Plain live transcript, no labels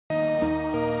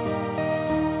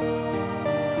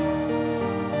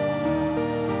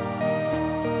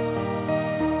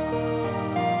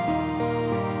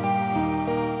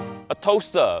a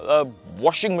toaster, a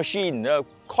washing machine, a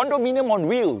condominium on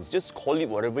wheels, just call it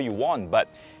whatever you want, but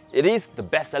it is the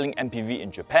best-selling MPV in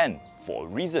Japan for a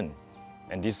reason.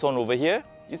 And this one over here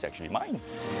is actually mine.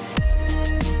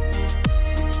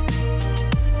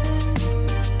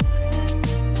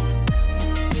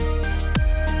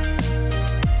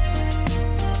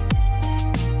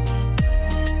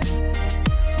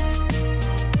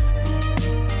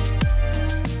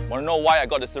 Want to know why I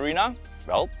got the Serena?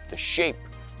 Well, the shape,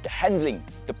 the handling,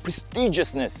 the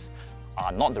prestigiousness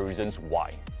are not the reasons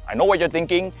why. I know what you're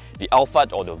thinking, the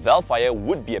Alphard or the Vellfire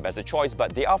would be a better choice,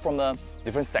 but they are from a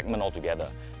different segment altogether.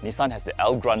 Nissan has the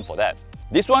Elgrand for that.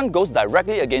 This one goes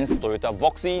directly against Toyota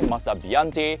Voxy, Mazda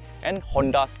Biante and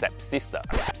Honda Stepsister,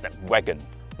 Stepwagon.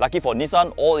 Lucky for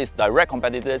Nissan, all its direct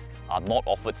competitors are not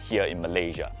offered here in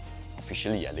Malaysia,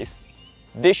 officially at least.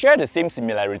 They share the same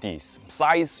similarities,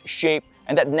 size, shape,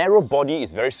 and that narrow body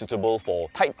is very suitable for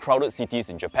tight, crowded cities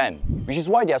in Japan, which is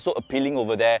why they are so appealing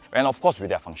over there, and of course with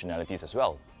their functionalities as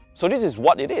well. So this is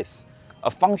what it is,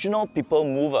 a functional people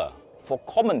mover for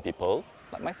common people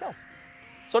like myself.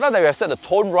 So now that we have set the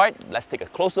tone right, let's take a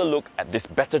closer look at this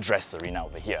better dressed Serena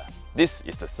over here. This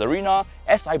is the Serena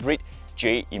S-Hybrid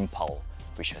J IMPUL,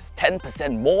 which has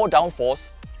 10% more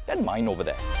downforce than mine over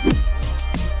there.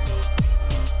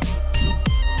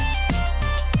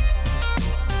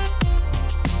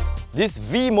 This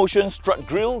V-motion strut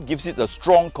grille gives it a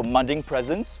strong commanding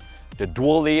presence. The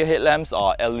dual layer headlamps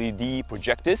are LED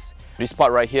projectors. This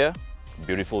part right here,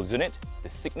 beautiful isn't it? The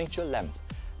signature lamp.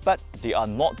 But they are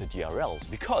not the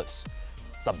DRLs because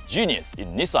some genius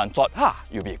in Nissan thought,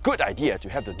 it would be a good idea to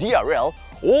have the DRL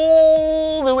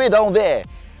all the way down there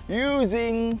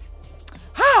using,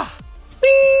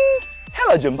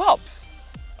 halogen bulbs.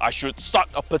 I should start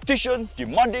a petition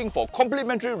demanding for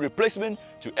complimentary replacement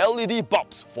to LED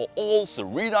bulbs for all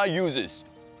Serena users.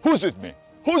 Who's with me?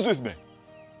 Who's with me?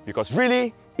 Because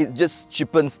really, it just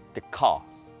cheapens the car.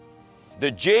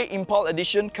 The J IMPUL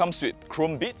edition comes with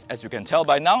chrome bits. As you can tell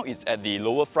by now, it's at the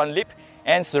lower front lip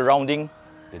and surrounding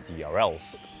the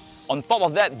DRLs. On top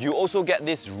of that, you also get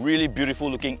this really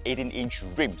beautiful looking 18-inch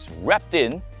rims wrapped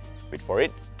in, wait for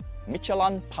it,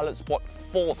 Michelin Pilot Sport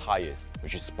 4 tyres,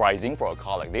 which is surprising for a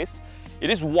car like this. It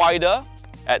is wider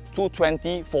at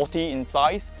 220/40 in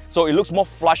size, so it looks more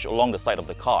flush along the side of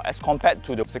the car as compared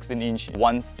to the 16-inch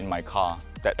ones in my car,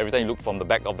 that every time you look from the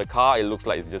back of the car, it looks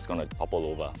like it's just gonna topple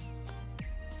over.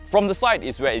 From the side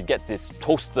is where it gets this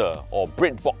toaster or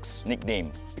bread box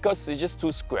nickname, because it's just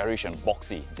too squarish and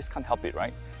boxy. You just can't help it,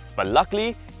 right? But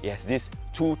luckily, it has this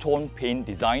two-tone paint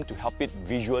design to help it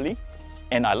visually,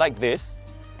 and I like this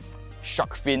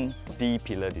shark fin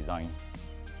D-pillar design.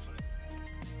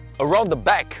 Around the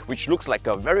back, which looks like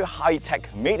a very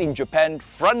high-tech, made-in-Japan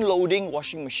front-loading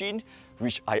washing machine,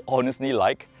 which I honestly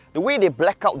like. The way they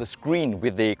black out the screen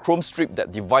with the chrome strip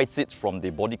that divides it from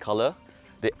the body color,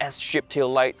 the S-shaped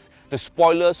taillights, the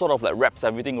spoiler sort of like wraps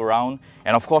everything around,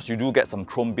 and of course you do get some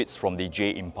chrome bits from the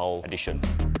J IMPUL edition.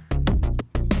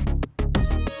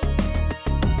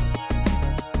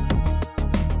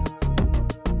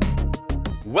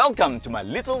 Welcome to my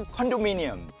little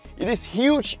condominium. It is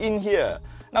huge in here.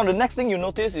 Now the next thing you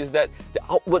notice is that the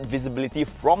outward visibility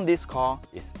from this car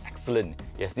is excellent.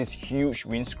 It has this huge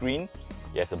windscreen.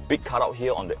 It has a big cutout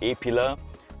here on the A-pillar.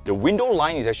 The window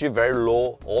line is actually very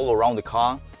low all around the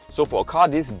car. So for a car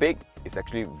this big, it's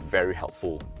actually very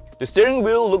helpful. The steering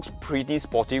wheel looks pretty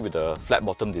sporty with a flat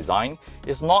bottom design.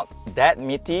 It's not that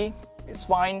meaty. It's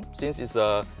fine since it's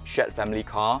a shared family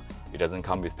car. It doesn't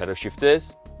come with pedal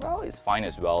shifters. Well, it's fine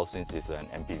as well since it's an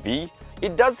MPV.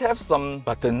 It does have some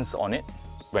buttons on it.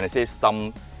 When I say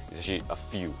some, it's actually a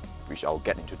few, which I'll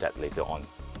get into that later on.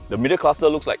 The middle cluster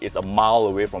looks like it's a mile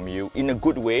away from you in a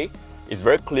good way. It's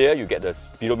very clear, you get the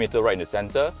speedometer right in the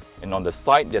center, and on the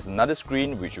side there's another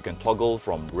screen which you can toggle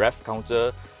from rev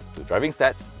counter to driving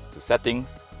stats, to settings,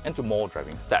 and to more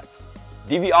driving stats.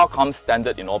 DVR comes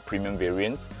standard in all premium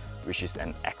variants, which is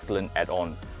an excellent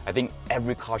add-on. I think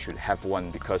every car should have one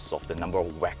because of the number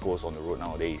of wackos on the road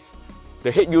nowadays.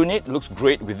 The head unit looks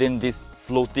great within this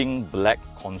floating black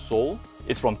console.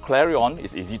 It's from Clarion,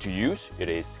 it's easy to use. It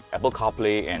is Apple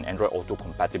CarPlay and Android Auto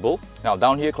compatible. Now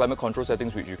down here, climate control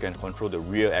settings which you can control the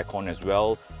rear aircon as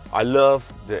well. I love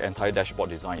the entire dashboard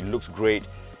design, it looks great.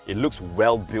 It looks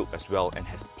well built as well and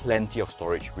has plenty of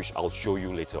storage, which I'll show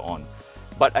you later on.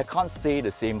 But I can't say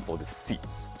the same for the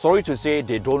seats. Sorry to say,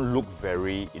 they don't look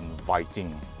very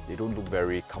inviting. They don't look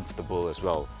very comfortable as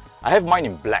well. I have mine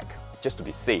in black, just to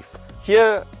be safe.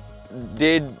 Here,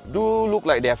 they do look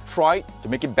like they have tried to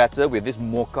make it better with this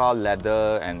mocha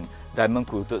leather and diamond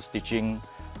quilted stitching,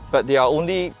 but they are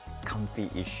only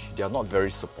comfy-ish. They are not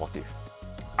very supportive.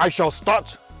 I shall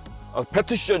start a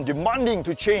petition demanding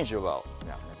to change. Well,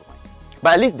 yeah, never mind.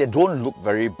 But at least they don't look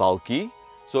very bulky.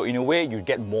 So in a way, you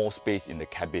get more space in the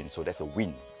cabin. So that's a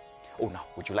win. Oh, now,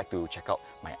 would you like to check out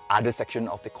my other section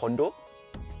of the condo?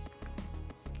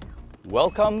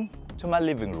 Welcome to my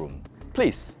living room.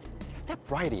 Please, step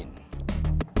right in.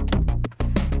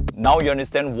 Now you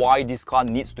understand why this car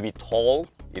needs to be tall.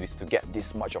 It is to get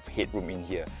this much of headroom in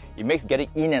here. It makes getting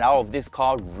in and out of this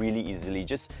car really easily.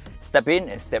 Just step in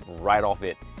and step right off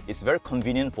it. It's very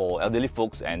convenient for elderly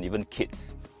folks and even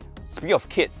kids. Speaking of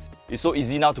kids, it's so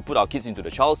easy now to put our kids into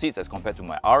the child seats as compared to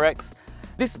my RX.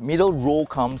 This middle row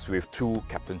comes with 2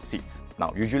 captain seats.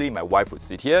 Now, usually my wife would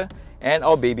sit here and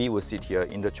our baby will sit here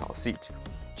in the child seat.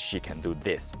 She can do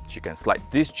this. She can slide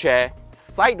this chair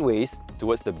sideways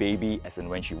towards the baby as and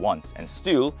when she wants and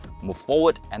still move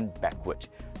forward and backward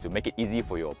to make it easy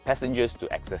for your passengers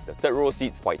to access the third row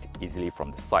seats quite easily from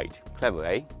the side. Clever,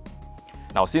 eh?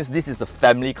 Now, since this is a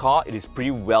family car, it is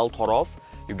pretty well thought of.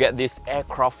 You get this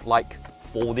aircraft-like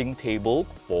folding table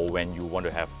for when you want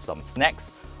to have some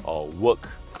snacks or work,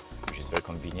 which is very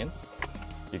convenient.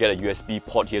 You get a USB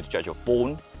port here to charge your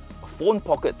phone, a phone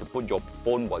pocket to put your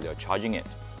phone while you're charging it,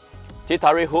 teh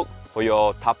tarik hook for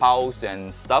your tapaos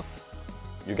and stuff.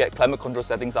 You get climate control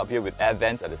settings up here with air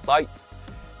vents at the sides.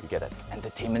 You get an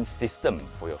entertainment system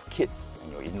for your kids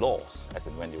and your in-laws as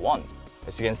and when they want.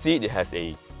 As you can see, it has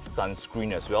a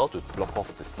sunscreen as well to block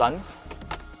off the sun.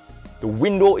 The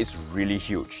window is really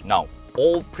huge. Now,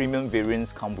 all premium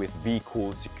variants come with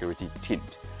V-Cool security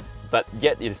tint, but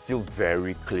yet it is still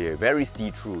very clear, very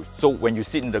see-through. So when you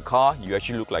sit in the car, you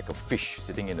actually look like a fish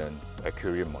sitting in an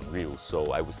aquarium on wheels.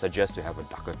 So I would suggest to have a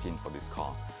darker tint for this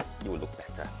car. It will look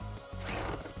better.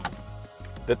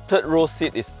 The third row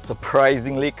seat is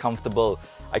surprisingly comfortable.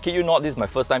 I kid you not, this is my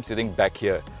first time sitting back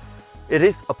here. It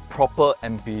is a proper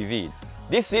MPV.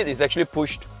 This seat is actually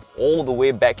pushed all the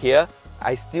way back here.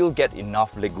 I still get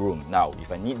enough legroom. Now,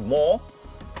 if I need more,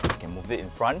 I can move it in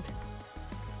front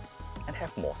and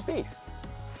have more space.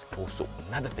 Also,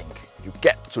 another thing, you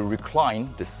get to recline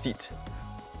the seat.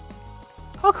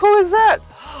 How cool is that?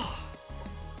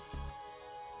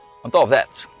 On top of that,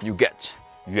 you get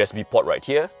USB port right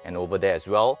here and over there as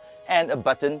well, and a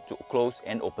button to close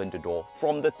and open the door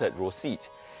from the third row seat.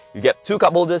 You get 2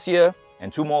 cup holders here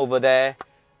and 2 more over there,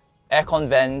 aircon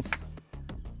vents.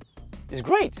 It's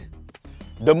great.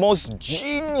 The most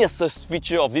genius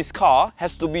feature of this car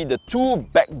has to be the 2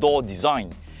 back door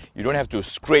design. You don't have to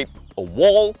scrape a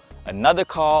wall, another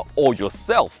car or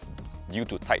yourself due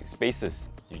to tight spaces.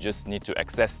 You just need to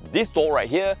access this door right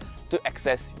here to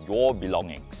access your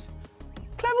belongings.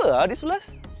 Clever, huh, this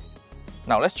fellas?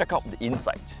 Now let's check out the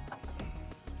inside.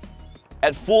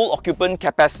 At full occupant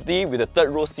capacity with the third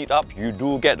row seat up, you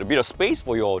do get a bit of space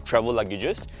for your travel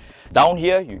luggages. Down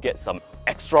here, you get some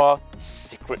extra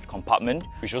secret compartment,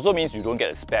 which also means you don't get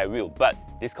a spare wheel, but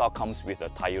this car comes with a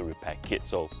tyre repair kit,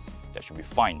 so that should be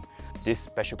fine. This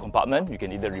special compartment, you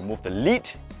can either remove the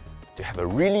lid to have a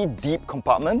really deep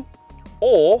compartment,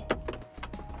 or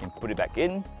you can put it back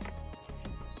in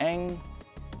and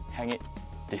hang it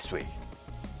this way.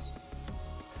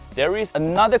 There is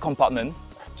another compartment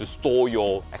to store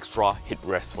your extra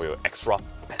headrest for your extra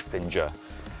passenger.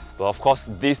 But of course,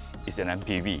 this is an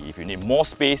MPV. If you need more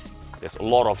space, there's a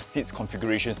lot of seats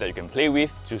configurations that you can play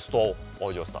with to store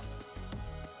all your stuff.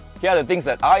 Here are the things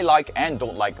that I like and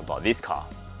don't like about this car.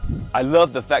 I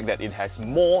love the fact that it has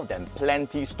more than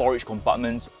plenty storage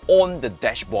compartments on the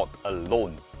dashboard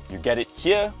alone. You get it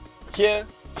here, here,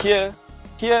 here,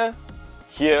 here,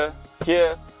 here,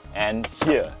 here, and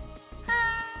here.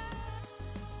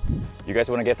 You guys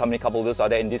want to guess how many cup holders are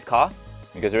there in this car?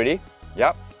 You guys ready?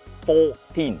 Yep.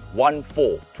 14. 1,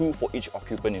 4. 2 for each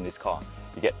occupant in this car.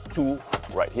 You get 2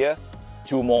 right here,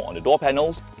 2 more on the door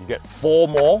panels. You get 4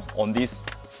 more on these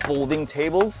folding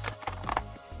tables,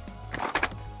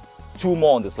 2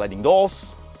 more on the sliding doors,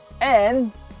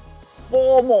 and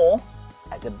 4 more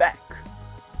at the back.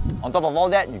 On top of all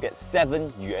that, you get 7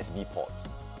 USB ports.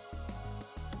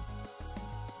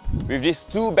 With this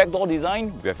 2 back door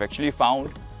design, we have actually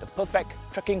found the perfect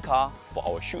trekking car for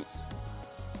our shoots.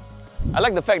 I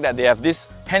like the fact that they have this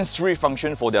hands-free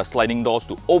function for their sliding doors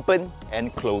to open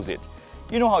and close it.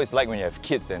 You know how it's like when you have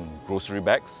kids and grocery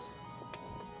bags?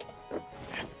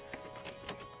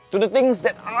 To the things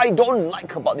that I don't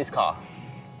like about this car.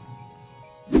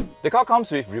 The car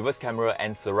comes with reverse camera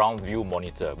and surround view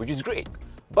monitor, which is great,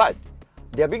 but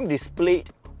they are being displayed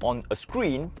on a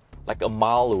screen like a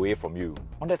mile away from you.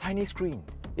 On that tiny screen,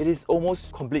 it is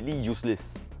almost completely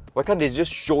useless. Why can't they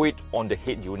just show it on the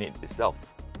head unit itself?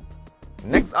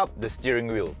 Next up, the steering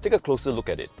wheel. Take a closer look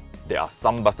at it. There are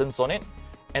some buttons on it,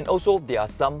 And also, there are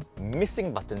some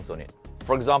missing buttons on it.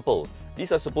 For example,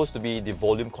 these are supposed to be the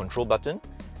volume control button.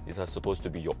 These are supposed to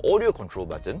be your audio control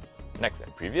button, next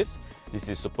and previous. This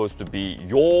is supposed to be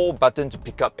your button to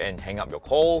pick up and hang up your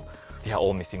call. They are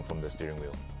all missing from the steering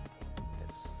wheel.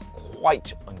 That's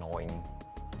quite annoying.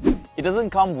 It doesn't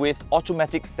come with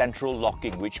automatic central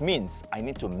locking, which means I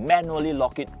need to manually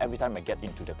lock it every time I get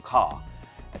into the car.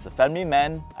 As a family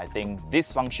man, I think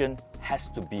this function has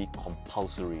to be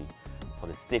compulsory for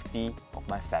the safety of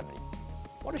my family.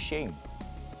 What a shame.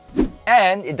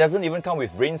 And it doesn't even come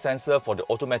with rain sensor for the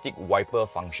automatic wiper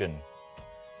function.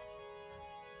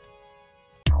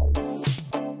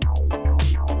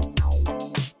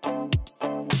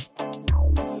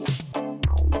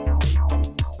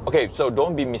 Okay, so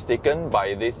don't be mistaken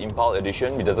by this IMPUL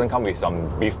edition. It doesn't come with some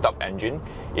beefed up engine.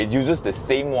 It uses the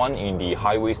same one in the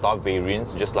Highway Star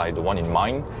variants, just like the one in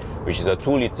mine, which is a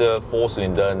 2-litre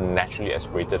 4-cylinder naturally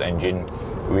aspirated engine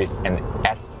with an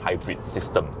S-Hybrid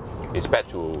system. It's paired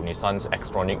to Nissan's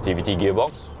Xtronic CVT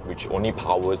gearbox, which only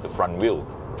powers the front wheel.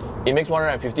 It makes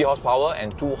 150 horsepower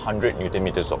and 200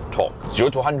 Nm of torque. 0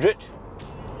 to 100?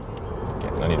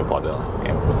 Okay, no need to bother.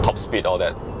 Okay, top speed, all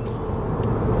that.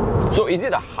 So is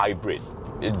it a hybrid?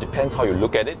 It depends how you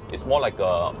look at it. It's more like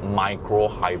a micro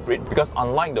hybrid, because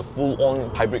unlike the full-on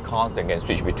hybrid cars that can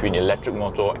switch between electric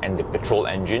motor and the petrol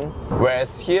engine,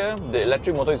 whereas here the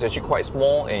electric motor is actually quite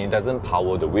small and it doesn't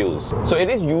power the wheels. So it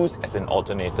is used as an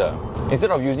alternator.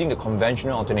 Instead of using the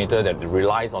conventional alternator that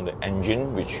relies on the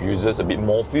engine, which uses a bit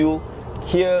more fuel,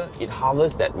 here it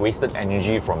harvests that wasted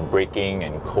energy from braking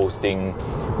and coasting,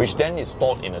 which then is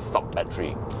stored in a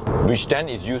sub-battery, which then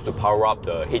is used to power up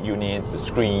the head units, the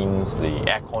screens, the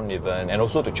aircon even, and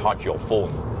also to charge your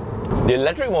phone. The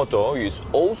electric motor is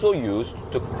also used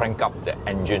to crank up the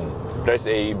engine. There's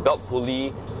a belt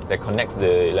pulley that connects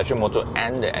the electric motor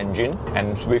and the engine,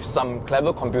 and with some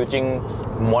clever computing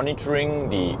monitoring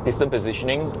the piston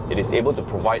positioning, it is able to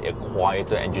provide a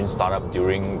quieter engine startup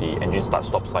during the engine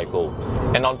start-stop cycle.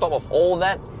 And on top of all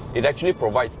that, it actually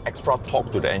provides extra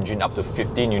torque to the engine up to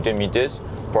 50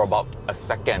 Nm for about a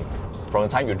second from the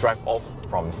time you drive off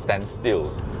from standstill,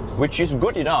 which is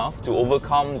good enough to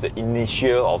overcome the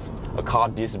inertia of a car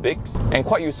this big, and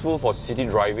quite useful for city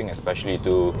driving, especially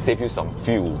to save you some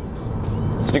fuel.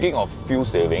 Speaking of fuel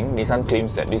saving, Nissan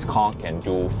claims that this car can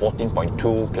do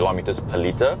 14.2 kilometers per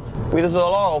litre. With a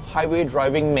lot of highway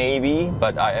driving maybe,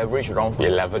 but I average around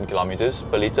 11 kilometers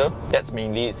per litre. That's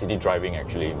mainly city driving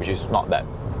actually, which is not bad.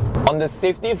 On the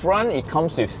safety front, it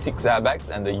comes with 6 airbags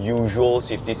and the usual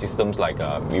safety systems like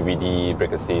BBD,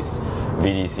 brake assist,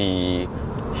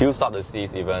 VDC, hill start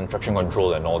assist, even traction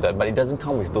control and all that, but it doesn't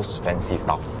come with those fancy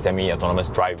stuff. Semi-autonomous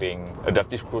driving,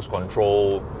 adaptive cruise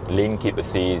control, lane keep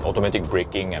assist, automatic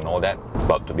braking and all that.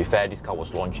 But to be fair, this car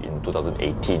was launched in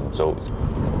 2018, so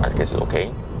I guess it's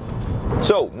okay.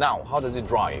 So now, how does it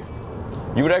drive?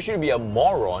 You would actually be a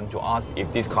moron to ask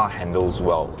if this car handles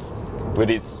well. With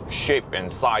its shape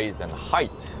and size and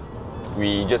height,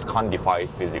 we just can't defy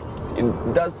physics.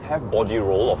 It does have body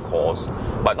roll, of course,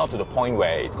 but not to the point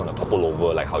where it's going to topple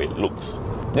over like how it looks.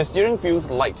 The steering feels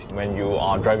light when you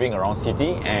are driving around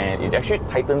city, and it actually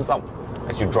tightens up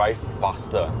as you drive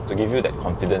faster to give you that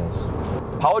confidence.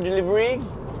 Power delivery,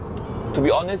 to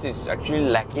be honest, is actually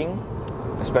lacking,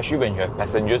 especially when you have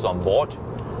passengers on board,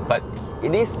 but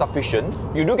it is sufficient.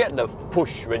 You do get the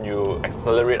push when you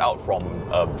accelerate out from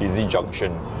a busy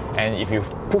junction, and if you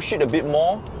push it a bit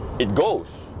more, it goes.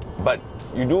 But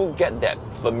you do get that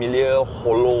familiar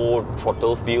hollow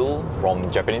throttle feel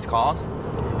from Japanese cars,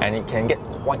 and it can get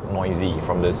quite noisy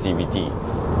from the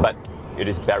CVT, but it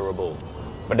is bearable.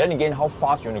 But then again, how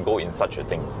fast you want to go in such a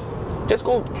thing? Just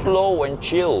go slow and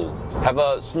chill. Have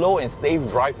a slow and safe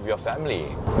drive with your family.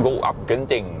 Go up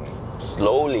Genting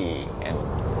slowly and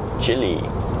chilly.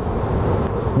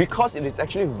 Because it is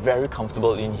actually very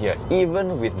comfortable in here,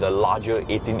 even with the larger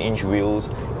 18-inch wheels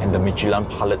and the Michelin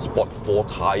Pilot Sport 4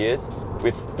 tyres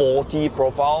with 40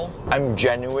 profile, I'm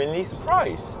genuinely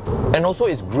surprised. And also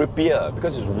it's grippier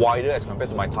because it's wider as compared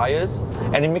to my tyres,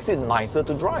 and it makes it nicer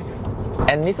to drive.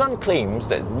 And Nissan claims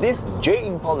that this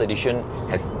J-IMPUL edition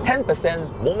has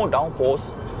 10% more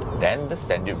downforce than the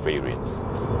standard variants.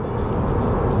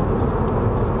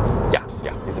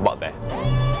 Yeah, it's about there.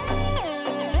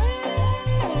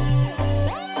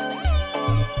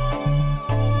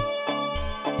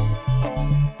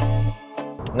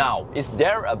 Now, is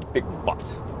there a big but?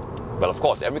 Well, of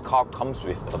course, every car comes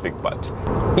with a big but.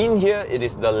 In here, it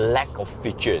is the lack of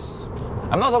features.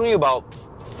 I'm not talking about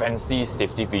fancy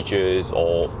safety features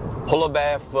or polar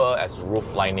bear fur as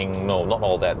roof lining, no, not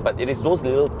all that, but it is those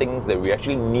little things that we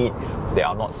actually need that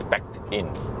are not spec'd in.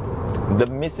 The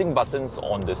missing buttons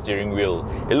on the steering wheel,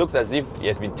 it looks as if it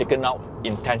has been taken out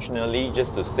intentionally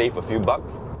just to save a few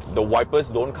bucks. The wipers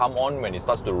don't come on when it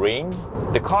starts to rain.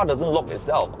 The car doesn't lock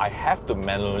itself. I have to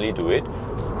manually do it.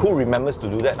 Who remembers to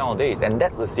do that nowadays? And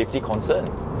that's a safety concern.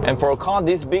 And for a car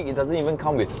this big, it doesn't even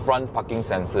come with front parking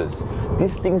sensors.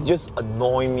 These things just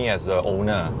annoy me as an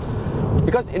owner.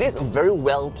 Because it is a very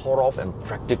well thought of and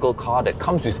practical car that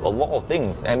comes with a lot of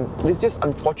things, and it's just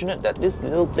unfortunate that these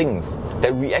little things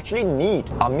that we actually need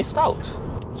are missed out.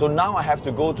 So now I have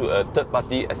to go to a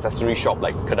third-party accessory shop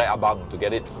like Kedai Abang to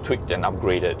get it tweaked and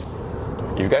upgraded.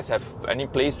 If you guys have any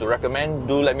place to recommend,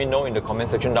 do let me know in the comment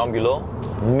section down below.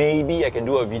 Maybe I can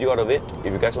do a video out of it.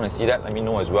 If you guys want to see that, let me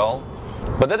know as well.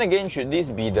 But then again, should this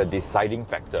be the deciding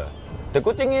factor? The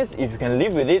good thing is, if you can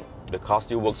live with it, the car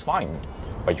still works fine.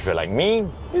 But if you're like me,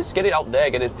 just get it out there,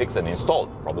 get it fixed and installed.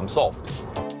 Problem solved.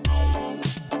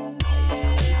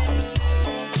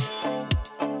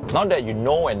 Now that you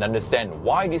know and understand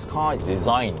why this car is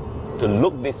designed to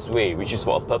look this way, which is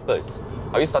for a purpose,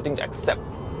 are you starting to accept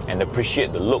and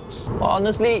appreciate the looks? Well,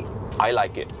 honestly, I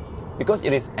like it. Because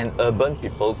it is an urban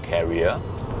people carrier.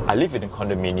 I live in a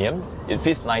condominium, it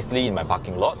fits nicely in my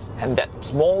parking lot, and that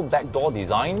small back door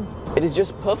design, it is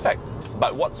just perfect.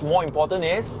 But what's more important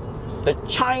is, the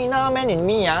Chinaman in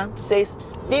me says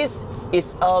this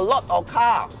is a lot of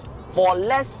car for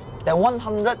less than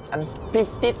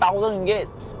 150,000 ringgit.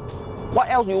 What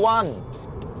else you want?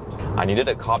 I needed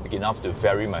a car big enough to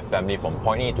ferry my family from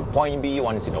point A to point B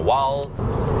once in a while.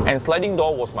 And sliding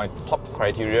door was my top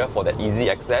criteria for that easy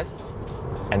access.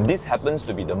 And this happens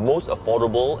to be the most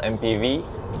affordable MPV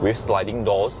with sliding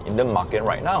doors in the market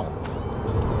right now.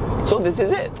 So this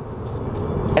is it.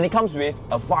 And it comes with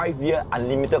a 5-year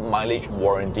unlimited mileage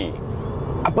warranty.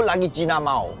 Apa lagi China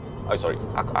mau? Oh sorry,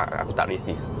 aku tak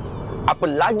racist. Apa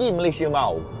lagi Malaysia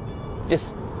mau?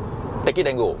 Just take it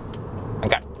and go.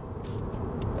 Angkat.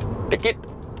 Take it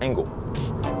and go.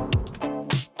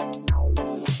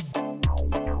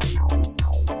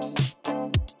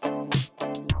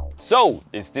 So,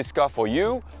 is this car for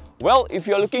you? Well, if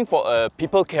you're looking for a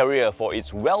people carrier for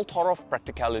its well thought of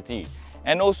practicality,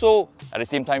 and also at the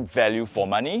same time value for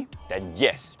money, then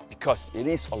yes, because it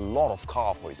is a lot of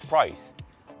car for its price.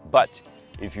 But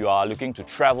if you are looking to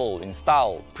travel in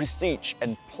style, prestige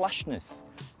and plushness,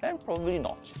 then probably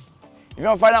not. If you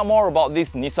want to find out more about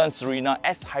this Nissan Serena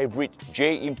S-Hybrid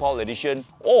J IMPUL edition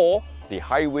or the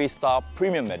Highway Star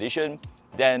Premium edition,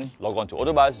 then log on to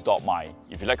AutoBuzz.my.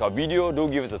 If you like our video, do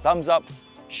give us a thumbs up,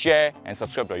 share and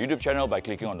subscribe to our YouTube channel by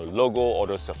clicking on the logo or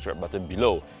the subscribe button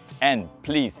below. And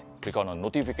please click on the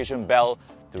notification bell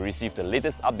to receive the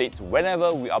latest updates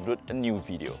whenever we upload a new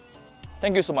video.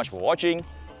 Thank you so much for watching.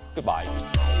 Goodbye.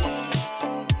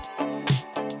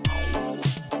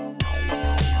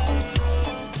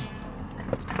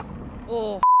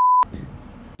 Oh.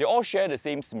 They all share the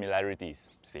same similarities.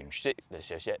 Same shit,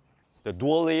 The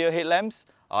dual layer headlamps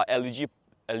are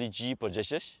LED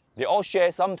projectors. They all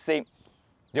share some same.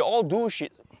 They all do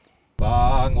shit.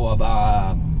 Bang, wah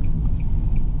bang.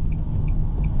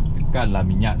 Tekanlah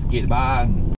minyak sikit bang.